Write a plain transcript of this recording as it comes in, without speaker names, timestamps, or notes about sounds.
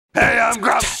I'm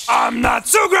Grumps. I'm not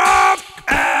so Grump.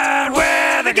 And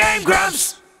we're the Game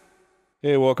Grumps.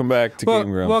 Hey, welcome back to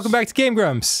GameGrumps. Welcome back to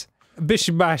GameGrumps.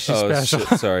 Bishi Bashi special.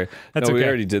 Shit, sorry. That's no, we okay.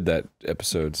 already did that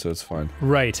episode, so it's fine.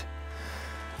 Right.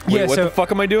 Wait, yeah, what so, the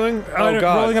fuck am I doing? Oh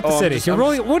god. Rolling up the city. You're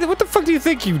rolling. What the fuck do you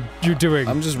think you're doing?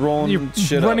 I'm just rolling You're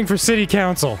shit running up. for city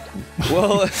council.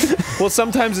 Well, well,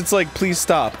 sometimes it's like, please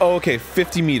stop. Oh, okay,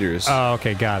 50 meters. Oh,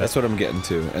 okay, got it. That's what I'm getting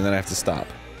to, and then I have to stop.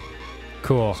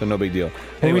 Cool. So no big deal. Are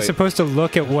Anyway, we supposed to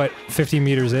look at what 50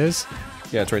 meters is?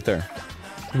 yeah, it's right there.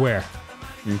 Where?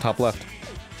 In the top left.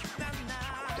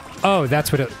 Oh,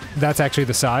 that's what it. That's actually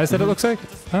the size that it looks like.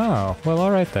 Oh, well, all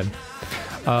right then.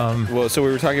 Well, so we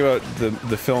were talking about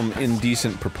the film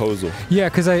Indecent Proposal. Yeah,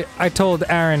 because I told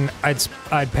Aaron I'd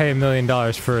pay $1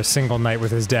 million for a single night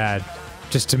with his dad,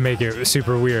 just to make it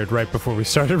super weird right before we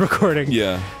started recording.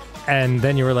 Yeah. And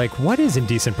then you were like, "What is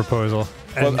Indecent Proposal?"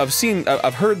 And Well,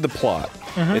 I've heard the plot.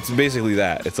 It's basically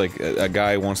that. It's like a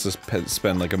guy wants to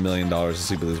spend like $1 million to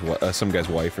sleep with his some guy's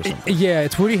wife or something. yeah,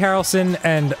 it's Woody Harrelson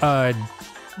and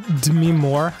Demi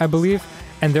Moore, I believe,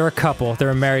 and they're a couple.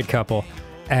 They're a married couple,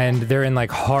 and they're in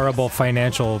like horrible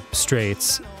financial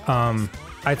straits.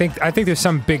 I think there's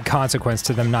some big consequence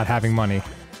to them not having money,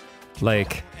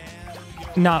 like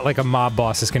not like a mob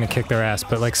boss is gonna kick their ass,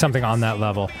 but like something on that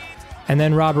level. And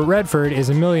then Robert Redford is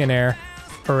a millionaire,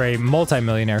 or a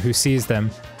multi-millionaire, who sees them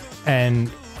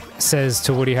and says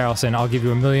to Woody Harrelson, "I'll give you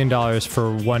 $1 million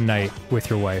for one night with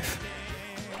your wife."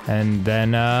 And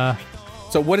then,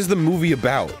 So what is the movie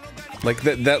about? Like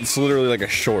that's literally like a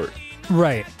short.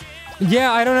 right.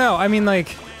 Yeah, I don't know. I mean,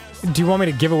 like, do you want me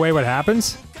to give away what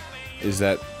happens? Is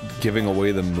that giving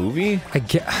away the movie? I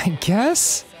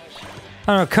guess?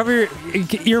 I don't know, cover your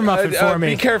earmuff it for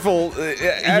me. Be careful,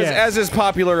 as is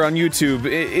popular on YouTube,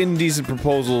 Indecent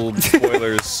Proposal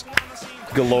spoilers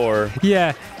galore.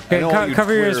 Yeah, I know all you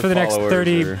cover yours Twitter for the next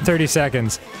followers 30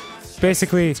 seconds.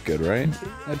 Basically, It's good, right?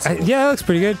 yeah, that looks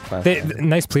pretty good. Fine.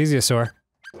 Nice plesiosaur.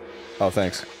 Oh,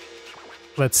 thanks.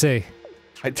 Let's see.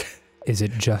 I Is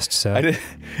it just so? did,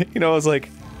 you know, I was like,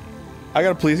 I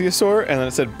got a plesiosaur, and then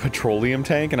it said petroleum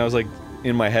tank, and I was like,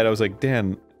 in my head, I was like,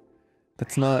 Dan,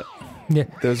 that's not. Yeah.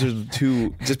 Those are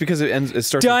two. Just because it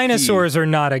starts. with P. Dinosaurs are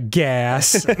not a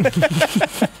gas. Hear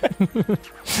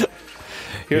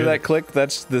that click?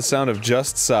 That's the sound of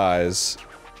just size.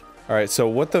 All right. So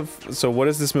what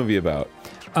is this movie about?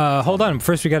 Hold on.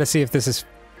 First, we gotta see if this is.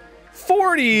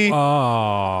 40.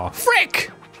 Oh.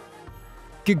 Frick!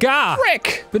 Gaga!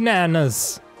 Frick!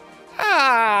 Bananas.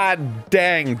 Ah,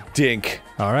 dang dink.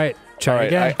 All right. Try All right,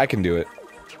 again. I can do it.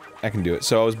 I can do it.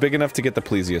 So I was big enough to get the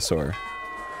plesiosaur.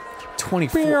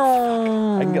 24.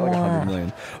 I can get like 100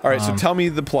 million. All right, so tell me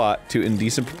the plot to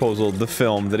Indecent Proposal, the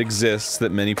film that exists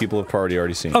that many people have probably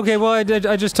already seen. Okay, well, I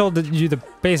just told you the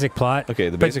basic plot. Okay,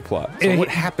 the but basic plot. So what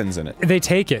happens in it? They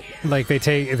take it. Like,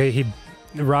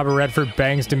 Robert Redford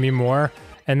bangs Demi Moore,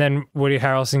 and then Woody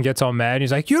Harrelson gets all mad, and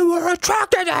he's like, "You were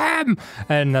attracted to him!"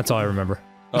 And that's all I remember.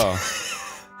 Oh.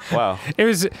 Wow. It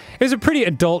was a pretty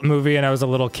adult movie, and I was a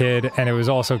little kid, and it was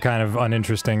also kind of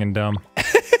uninteresting and dumb.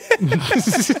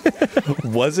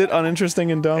 Was it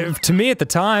uninteresting and dumb? To me at the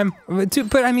time,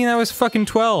 but I mean, I was fucking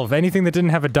 12. Anything that didn't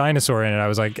have a dinosaur in it, I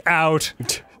was like, out.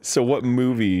 So what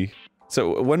movie?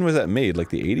 So when was that made? Like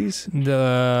the 80s?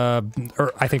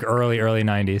 I think early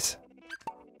 90s.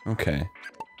 Okay.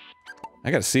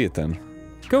 I gotta see it then.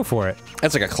 Go for it.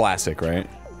 That's like a classic, right?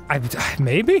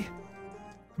 Maybe?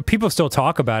 People still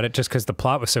talk about it just because the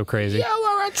plot was so crazy. You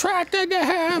were attracted to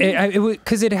him.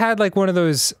 Because it had like one of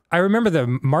those. I remember the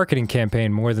marketing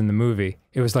campaign more than the movie.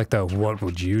 It was like the "What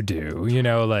would you do?" You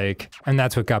know, like, and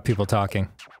that's what got people talking.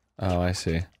 Oh, I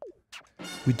see.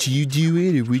 Would you do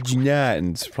it or would you not? And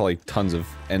it's probably tons of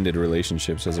ended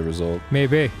relationships as a result.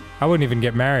 Maybe I wouldn't even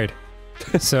get married.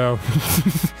 So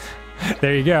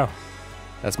there you go.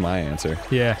 That's my answer.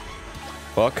 Yeah.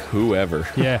 Fuck whoever.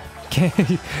 Yeah.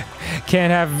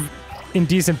 Can't have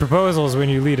indecent proposals when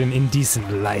you lead an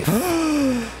indecent life.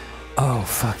 Oh,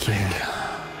 fuck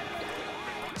yeah.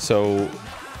 So,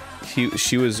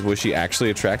 was she actually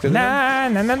attracted to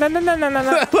him?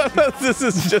 Nah. This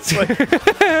is just like...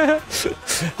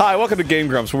 Hi, welcome to Game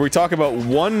Grumps, where we talk about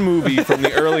one movie from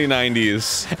the early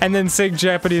 90s And then sing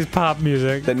Japanese pop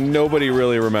music. that nobody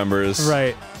really remembers.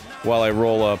 Right. While I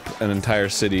roll up an entire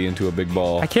city into a big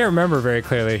ball. I can't remember very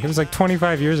clearly. It was like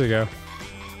 25 years ago.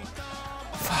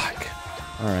 Fuck.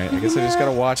 Alright, I guess I just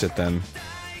gotta watch it then.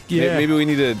 Yeah.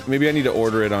 Maybe I need to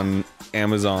order it on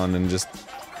Amazon and just...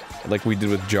 like we did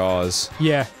with Jaws.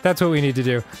 Yeah, that's what we need to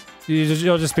do.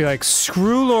 You'll just be like,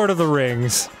 screw Lord of the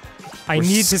Rings. I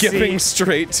need to see skipping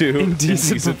straight to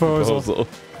Indecent Proposal.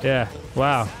 Yeah,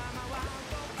 wow.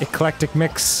 eclectic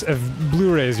mix of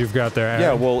Blu-rays you've got there, Aaron.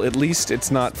 Yeah, well, at least it's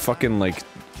not fucking like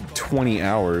 20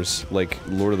 hours like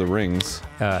Lord of the Rings.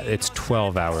 It's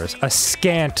 12 hours. A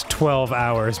scant 12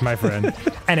 hours, my friend.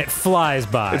 And it flies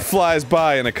by. It flies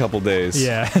by in a couple days.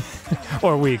 Yeah.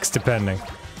 Or weeks, depending.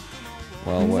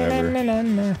 Well,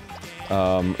 whatever.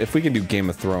 If we can do Game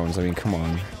of Thrones, I mean, come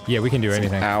on. Yeah, we can do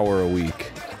anything. An hour a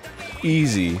week.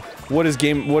 Easy. What is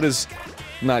Lord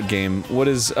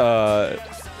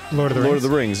of the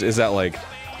Rings? Is that like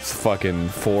fucking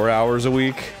 4 hours a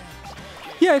week?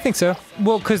 Yeah, I think so.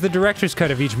 Well, because the director's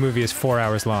cut of each movie is 4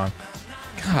 hours long.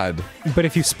 God. But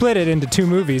if you split it into 2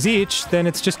 movies each, then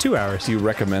it's just 2 hours. Do you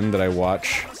recommend that I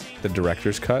watch the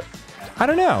director's cut? I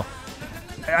don't know.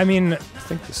 I mean... I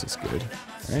think this is good.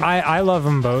 Right? I love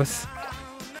them both.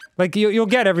 Like, you'll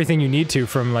get everything you need to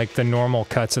from, like, the normal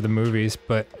cuts of the movies,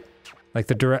 but...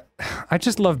 Like, I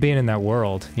just love being in that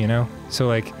world, you know? So,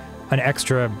 like, an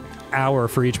extra hour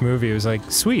for each movie was, like,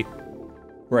 sweet.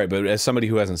 Right, but as somebody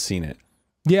who hasn't seen it...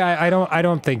 Yeah, I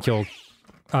don't think you'll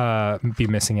be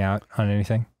missing out on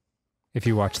anything if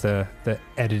you watch the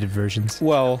edited versions.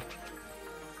 Well,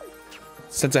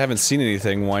 since I haven't seen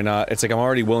anything, why not? It's like I'm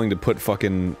already willing to put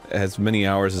fucking as many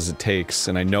hours as it takes,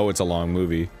 and I know it's a long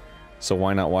movie, so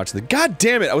why not watch the— God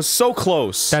damn it, I was so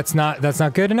close! That's not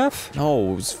good enough?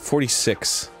 No, it was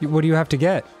 46. What do you have to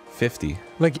get? 50.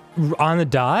 Like, on the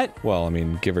dot? Well, I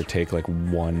mean, give or take like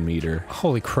 1 meter.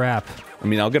 Holy crap. I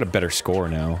mean, I'll get a better score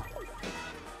now.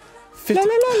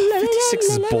 56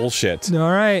 is bullshit.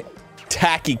 Alright.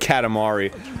 Tacky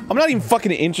Katamari. I'm not even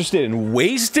fucking interested in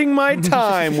wasting my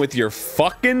time with your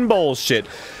fucking bullshit.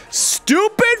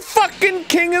 Stupid fucking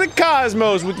King of the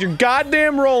Cosmos with your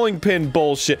goddamn rolling pin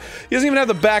bullshit. He doesn't even have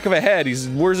the back of a head.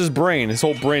 Where's his brain? His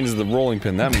whole brain is the rolling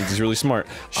pin. That means he's really smart.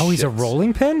 Oh, he's a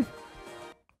rolling pin?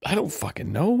 I don't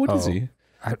fucking know. What is he?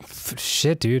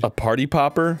 Shit, dude. A party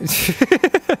popper?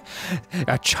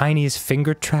 A Chinese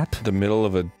finger trap? The middle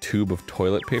of a tube of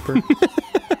toilet paper?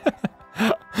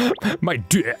 My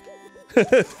dick.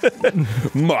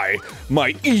 my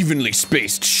evenly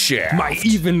spaced shaft. My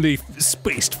evenly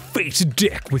spaced face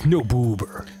dick with no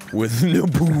boober. With no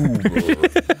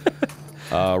boober.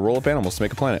 Roll up animals to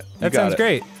make a planet. That sounds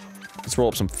great. Let's roll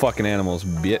up some fucking animals,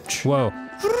 bitch. Whoa.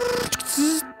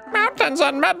 Mountains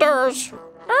and meadows.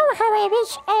 Oh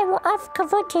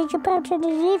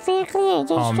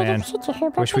man,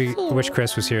 wish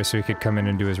Chris was here so he could come in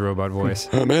and do his robot voice.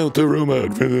 I'm out the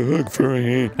robot for the hook for a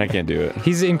hand. I can't do it.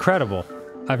 He's incredible.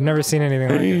 I've never seen anything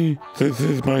like it. This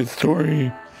is my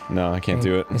story. No, I can't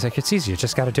do it. He's like, it's easy, you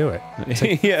just gotta do it.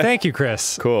 Like, yeah. Thank you,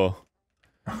 Chris. Cool.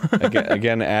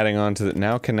 Again, adding on to the—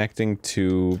 now connecting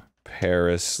to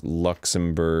Paris,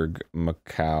 Luxembourg,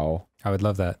 Macau. I would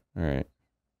love that. Alright.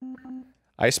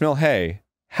 I smell hay.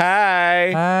 Hi!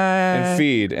 And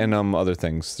feed, and other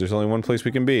things. There's only one place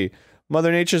we can be.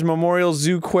 Mother Nature's Memorial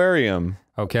Zooquarium.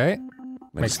 Okay.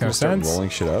 Makes no sense. Rolling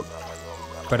shit up.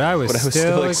 But I was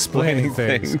still explaining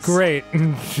things. Great.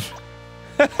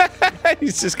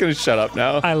 He's just gonna shut up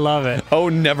now. I love it. Oh,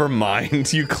 never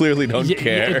mind. You clearly don't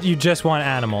care. You just want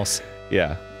animals.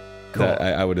 Yeah. Cool.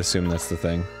 I would assume that's the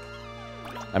thing.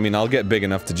 I mean, I'll get big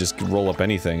enough to just roll up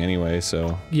anything anyway,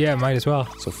 so... Yeah, might as well.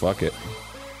 So fuck it.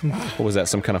 What was that?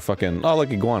 Some kind of fucking— oh, like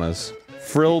iguanas.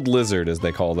 Frilled lizard, as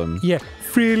they call them. Yeah.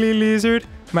 Frilly lizard.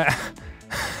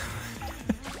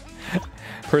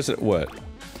 What?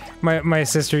 My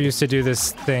sister used to do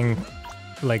this thing,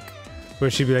 like, where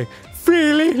she'd be like,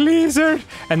 frilly lizard!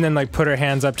 And then, like, put her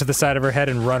hands up to the side of her head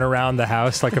and run around the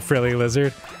house like a frilly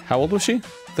lizard. How old was she?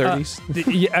 30s?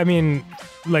 Yeah, I mean,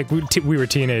 like, we were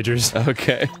teenagers.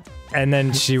 Okay. And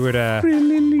then she would,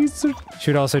 Frilly lizard. She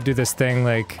would also do this thing,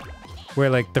 like, where,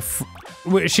 like,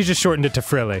 she just shortened it to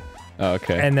frilly. Oh,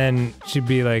 okay. And then she'd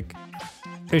be like,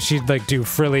 she'd, like, do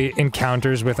frilly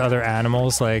encounters with other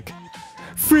animals, like,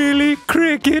 frilly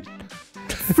cricket!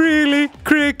 Frilly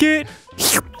cricket!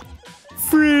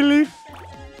 Frilly!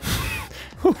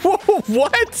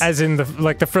 What? As in,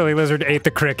 the frilly lizard ate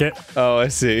the cricket. Oh, I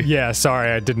see. Yeah,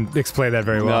 sorry, I didn't explain that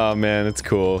very well. No, man, it's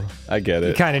cool. I get it.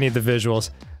 You kinda need the visuals.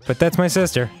 But that's my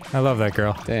sister. I love that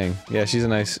girl. Dang. Yeah, she's a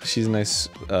nice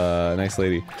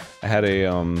lady. I had a,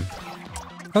 Oh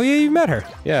yeah, you met her.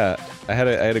 yeah, I had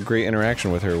a great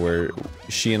interaction with her where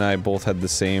she and I both had the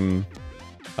same,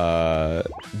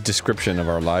 description of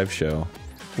our live show.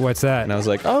 What's that? And I was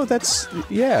like, oh, that's—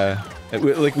 yeah.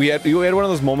 Like, we had one of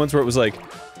those moments where it was like,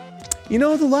 you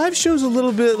know, the live show's a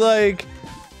little bit like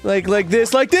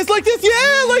this, yeah, like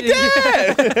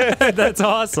that! That's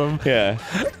awesome. Yeah.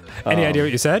 Any idea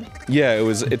what you said? Yeah,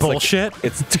 it's bullshit.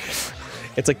 Like,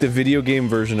 it's like the video game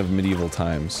version of medieval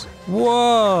times.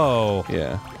 Whoa.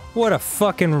 Yeah. What a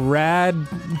fucking rad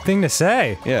thing to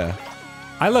say. Yeah.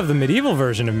 I love the medieval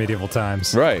version of Medieval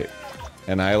Times. Right.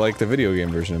 And I like the video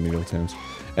game version of Medieval Times.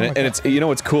 And, and it's, you know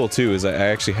what's cool too, is I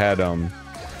actually had,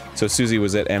 so Susie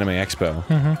was at Anime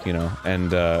Expo, you know,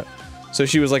 and, so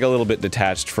she was like a little bit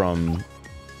detached from,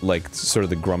 like, sort of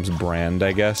the Grumps brand,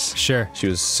 I guess. Sure. She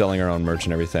was selling her own merch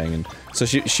and everything, and so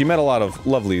she met a lot of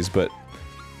lovelies, but,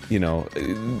 you know,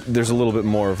 there's a little bit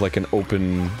more of like an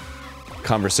open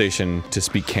conversation to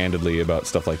speak candidly about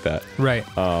stuff like that. Right.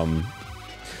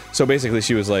 So basically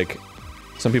she was like,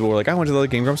 some people were like, I went to the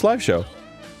GameGrumps live show.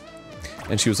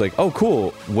 And she was like, oh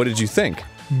cool, what did you think?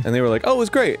 And they were like, oh, it was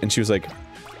great. And she was like,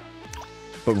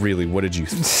 but really, what did you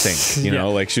think? You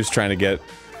know, like she was trying to get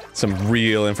some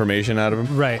real information out of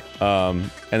him. Right.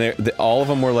 And all of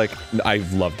them were like, I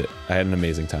loved it. I had an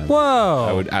amazing time. Whoa!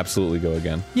 I would absolutely go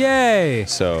again. Yay!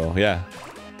 So, yeah.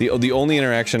 The only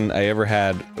interaction I ever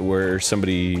had where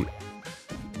somebody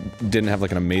didn't have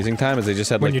like an amazing time is they just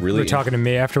had like when you really... were talking to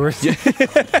me afterwards? Yeah.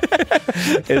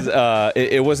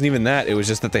 It wasn't even that, it was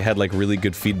just that they had like really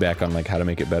good feedback on like how to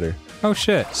make it better. Oh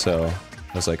shit. So,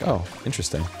 I was like, oh,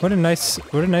 interesting. What a nice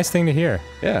thing to hear.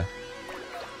 Yeah.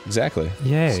 Exactly.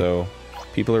 Yay. So,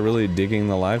 people are really digging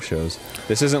the live shows.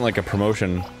 This isn't like a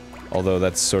promotion, although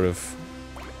that's sort of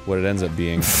what it ends up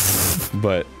being.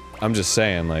 But, I'm just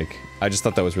saying, like, I just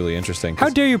thought that was really interesting. How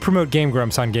dare you promote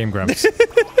GameGrumps on GameGrumps?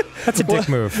 That's a dick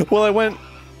move. Well, I went,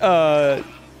 oh,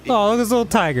 look at those little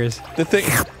tigers. the thing...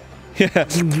 Yeah.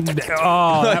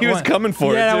 Oh, he was coming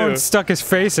for it, yeah, too. that one stuck his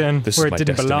face in This where is it my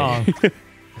didn't destiny. belong.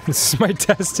 This is my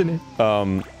destiny.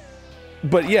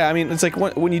 But yeah, I mean, it's like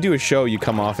when you do a show, you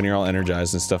come off and you're all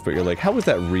energized and stuff, but you're like, how was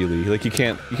that really? Like, you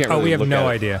can't really Oh, we have look no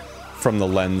at it idea. from the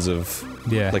lens of,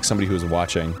 Yeah. like, somebody who's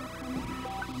watching.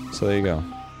 So there you go.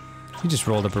 You just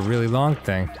rolled up a really long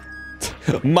thing.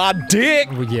 My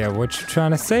dick! Well, yeah, what you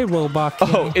trying to say, Robot King?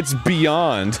 Oh, it's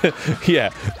beyond. Yeah,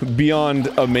 beyond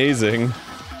amazing.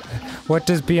 What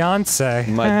does Beyonce?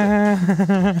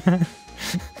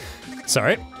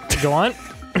 Sorry, go on.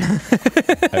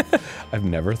 I've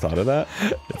never thought of that.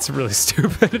 It's really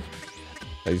stupid.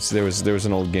 There was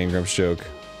an old GameGrumps joke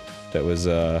that was,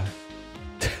 like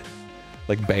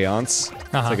Beyonce.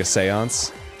 It's like a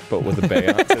seance, but with a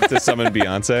Beyonce to summon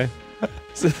Beyonce.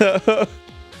 So,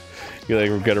 you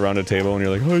like get around a table and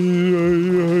you're like,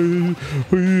 and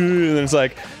then it's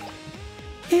like,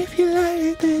 if you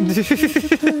like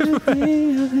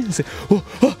it, oh,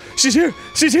 oh, she's here,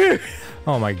 she's here.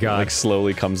 Oh my god. Like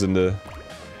slowly comes into,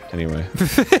 anyway.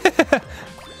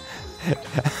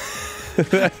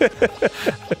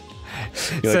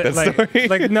 You like that story?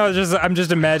 Like no, just I'm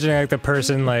just imagining like the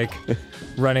person like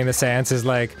running the seance is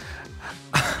like,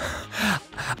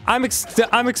 I'm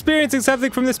experiencing something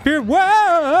from the spirit. Whoa!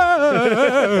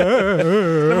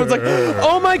 Everyone's like,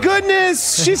 oh my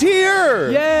goodness, she's here!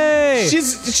 Yay!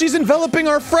 She's enveloping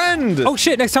our friend. Oh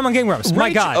shit! Next time on GameGrumps.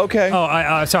 My god. Okay.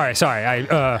 Oh, sorry.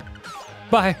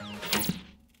 Bye.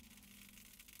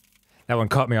 That one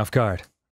caught me off guard.